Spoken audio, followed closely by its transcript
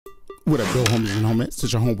What up, Bill homies and homies?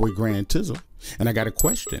 It's your homeboy Grand Tizzle, and I got a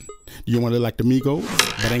question. Do you want to look like the Migos,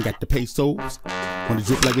 but ain't got the pesos? Want to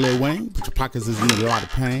drip like Lil Wayne, but your pockets is in a lot of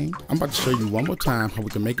pain? I'm about to show you one more time how we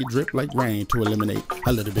can make it drip like rain to eliminate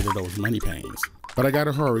a little bit of those money pains. But I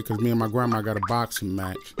gotta hurry because me and my grandma got a boxing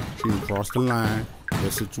match. She done crossed the line.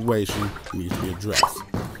 This situation needs to be addressed.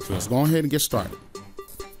 So let's go ahead and get started.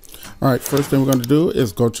 All right, first thing we're gonna do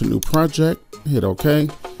is go to new project, hit OK.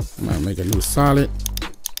 I'm gonna make a new solid.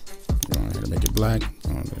 Go ahead and make it black.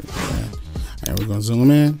 And we're gonna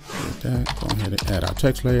zoom in. Like that. Go ahead and add our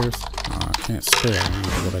text layers. I can't scale. I need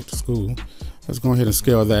to go back to school. Let's go ahead and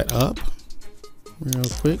scale that up real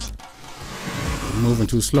quick. Moving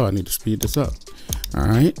too slow. I need to speed this up. All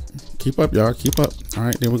right, keep up, y'all. Keep up. All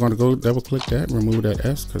right, then we're gonna go double click that, remove that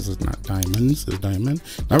S because it's not diamonds, it's diamond.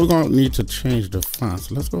 Now we're gonna need to change the font.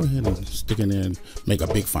 So let's go ahead and stick it in, make a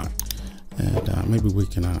big font. And maybe we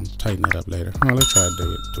can tighten it up later. Oh, let's try to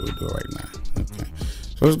do it right now. Okay.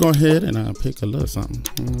 So let's go ahead and pick a little something.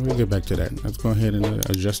 We'll get back to that. Let's go ahead and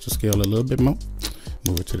adjust the scale a little bit more.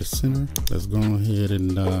 Move it to the center. Let's go ahead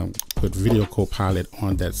and put Video Copilot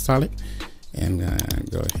on that solid. And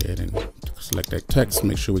go ahead and select that text.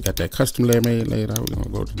 Make sure we got that custom layer made later. We're gonna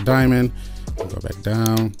go to diamond. Go back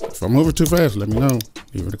down. If I'm moving too fast, let me know.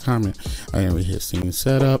 Leave it a comment. And we hit scene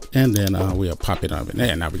setup, and then we'll pop it up in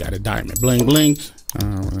there. Now we got a diamond, bling bling. We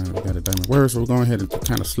got a diamond word, so we're going ahead and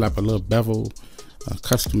kind of slap a little bevel, a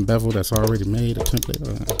custom bevel that's already made, a template.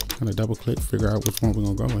 Kind of double click, figure out which one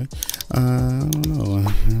we're gonna go with. I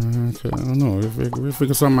don't know. We'll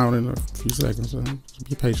figure something out in a few seconds. Just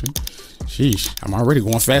be patient. Sheesh, I'm already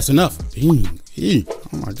going fast enough. Oh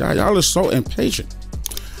my God, y'all are so impatient.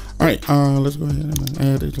 All right, let's go ahead and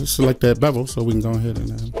add it. Let's select that bevel so we can go ahead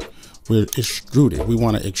and we'll extrude it. We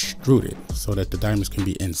want to extrude it so that the diamonds can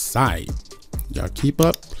be inside. Y'all keep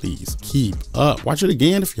up, please keep up. Watch it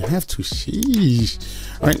again if you have to. Sheesh.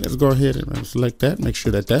 All right, let's go ahead and select that. Make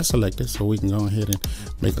sure that that's selected so we can go ahead and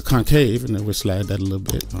make a concave, and then we'll slide that a little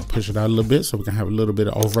bit. I'll push it out a little bit so we can have a little bit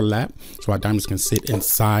of overlap so our diamonds can sit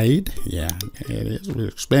inside. Yeah, it is. We'll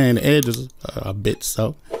expand the edges a bit.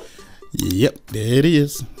 So, yep, there it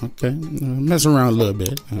is. Okay, mess around a little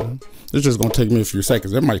bit. It's just gonna take me a few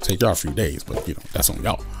seconds. It might take y'all a few days, but you know, that's on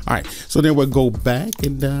y'all. All right, so then we'll go back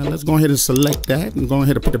and let's go ahead and select that and go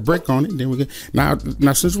ahead and put the brick on it. Then we get now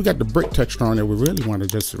since we got the brick texture on there, we really want to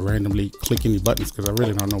just randomly click any buttons because I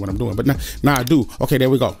really don't know what I'm doing. But now I do. Okay, there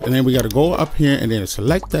we go. And then we got to go up here and then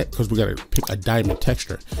select that because we got to pick a diamond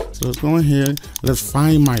texture. So let's go ahead. Let's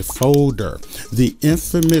find my folder, the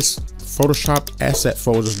infamous Photoshop asset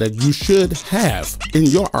folders that you should have in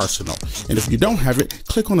your arsenal. And if you don't have it,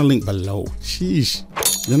 click on the link below. Sheesh,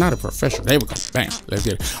 you're not a professional. There we go. Bam. Let's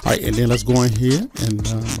get it. All right, and then let's go in here and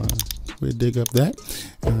we'll dig up that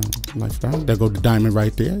lifestyle. There go the diamond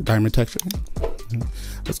right there, diamond texture.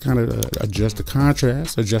 Let's kind of adjust the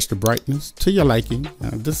contrast, adjust the brightness to your liking.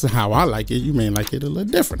 This is how I like it. You may like it a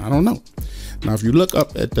little different. I don't know. Now, if you look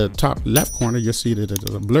up at the top left corner, you'll see that it's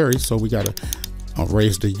blurry. So we got to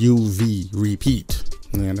raise the UV repeat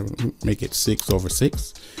and make it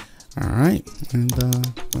 6/6. All right, and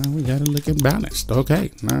well, we got it looking balanced.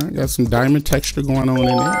 Okay, now I got some diamond texture going on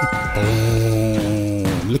in there.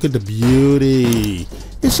 Boom! Look at the beauty.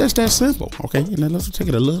 It's just that simple. Okay, and then let's take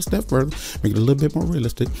it a little step further, make it a little bit more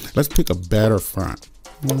realistic. Let's pick a better font.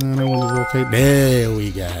 That one is okay. There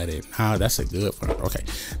we got it. Now that's a good font. Okay,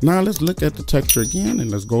 now let's look at the texture again,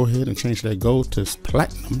 and let's go ahead and change that gold to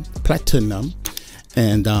platinum.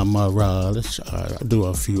 And let's do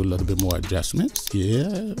a little bit more adjustments. Yeah,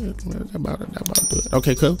 about do it.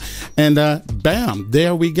 Okay, cool. And bam,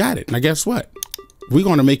 there we got it. Now guess what? We're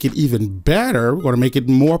gonna make it even better. We're gonna make it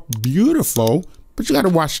more beautiful. But you gotta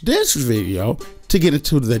watch this video to get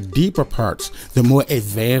into the deeper parts, the more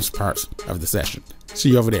advanced parts of the session.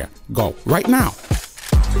 See you over there. Go right now.